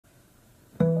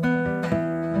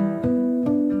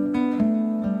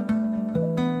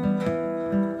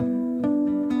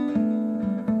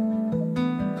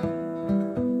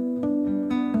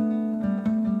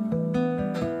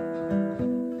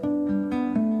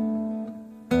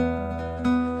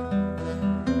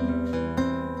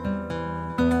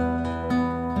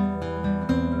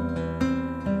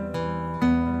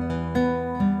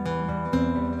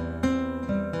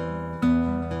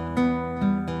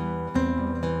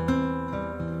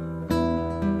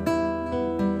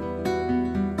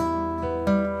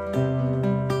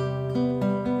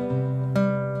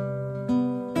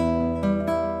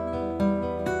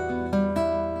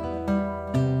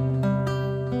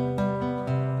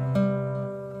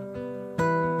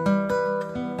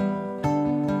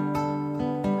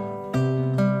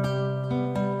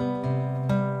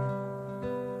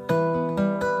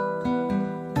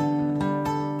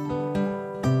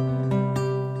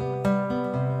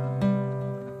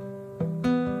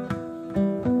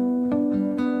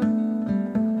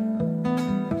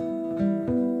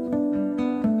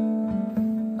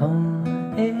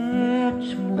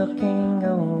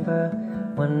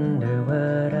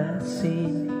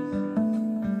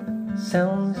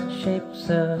Sounds and shapes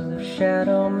of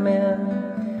shadow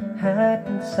men hide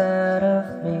inside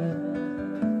of me.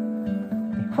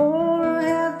 They hold our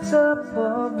heads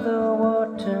above the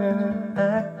water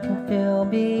I can feel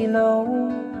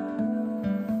below.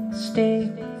 Stay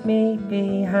with me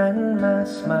behind my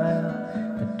smile,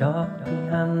 the dark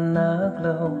behind the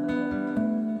glow.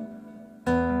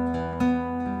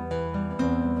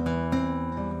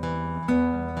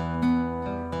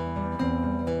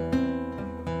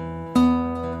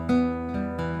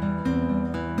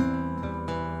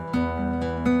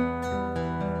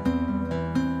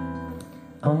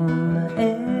 On the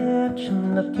edge,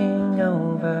 I'm looking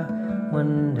over,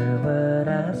 wonder what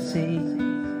I see.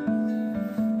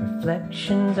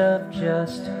 Reflections of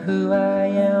just who I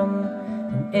am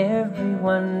and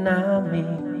everyone I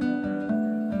meet.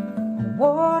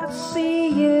 What I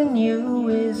see in you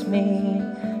is me.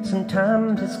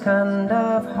 Sometimes it's kind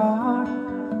of hard.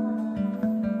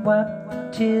 Wipe the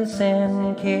tears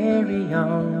and carry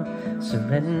on,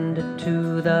 surrender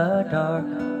to the dark.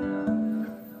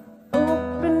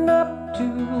 To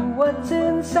what's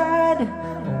inside,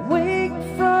 awake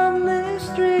from this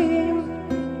dream.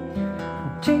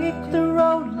 Take the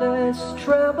road less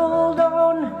traveled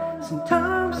on,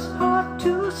 sometimes hard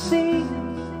to see.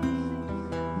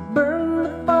 Burn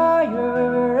the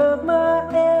fire of my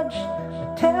edge,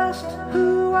 test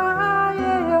who I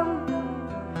am.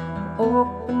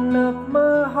 Open up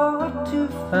my heart to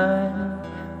find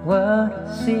what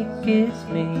I seek is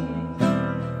me.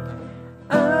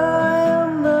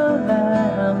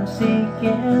 I'm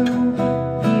seeking,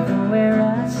 even where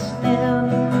I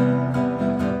stand.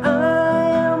 I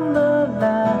am the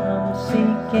light I'm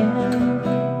seeking,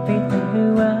 faith in who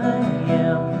I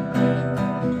am.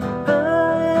 I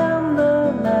am the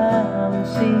light I'm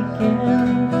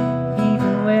seeking,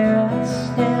 even where I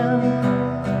stand.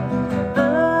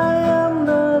 I am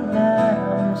the light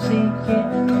I'm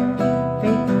seeking,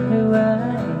 faith in who I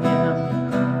am.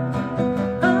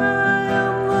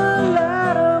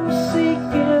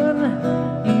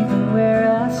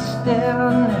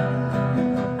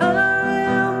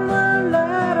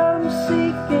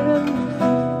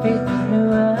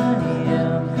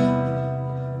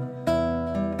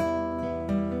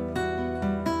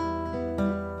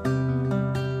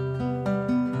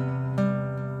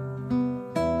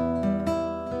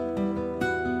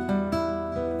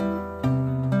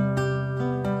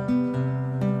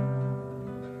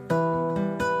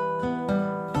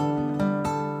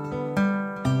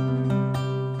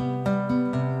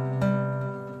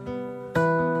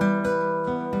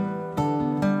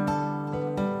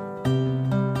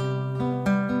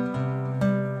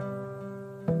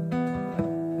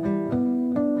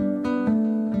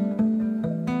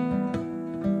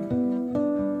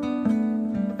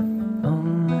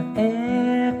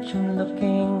 I'm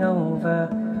looking over,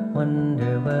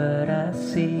 wonder what I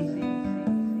see.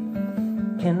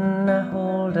 Can I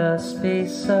hold a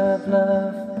space of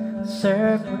love,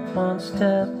 serve what wants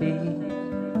to be?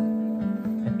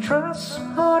 I try so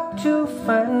hard to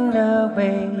find a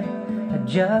way,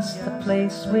 adjust the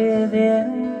place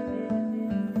within.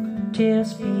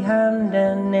 Tears behind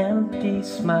an empty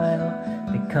smile,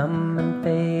 they come and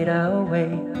fade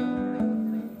away.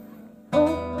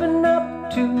 Open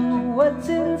up to what's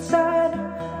inside,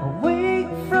 awake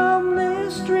from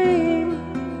this dream.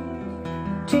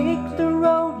 Take the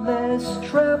road less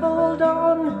traveled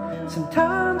on,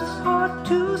 sometimes it's hard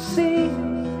to see.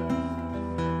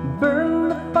 Burn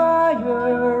the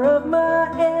fire of my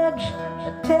edge,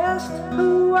 attest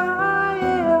who I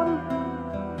am.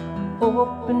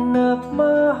 Open up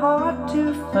my heart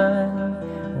to find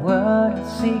what I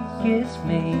seek is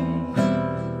me.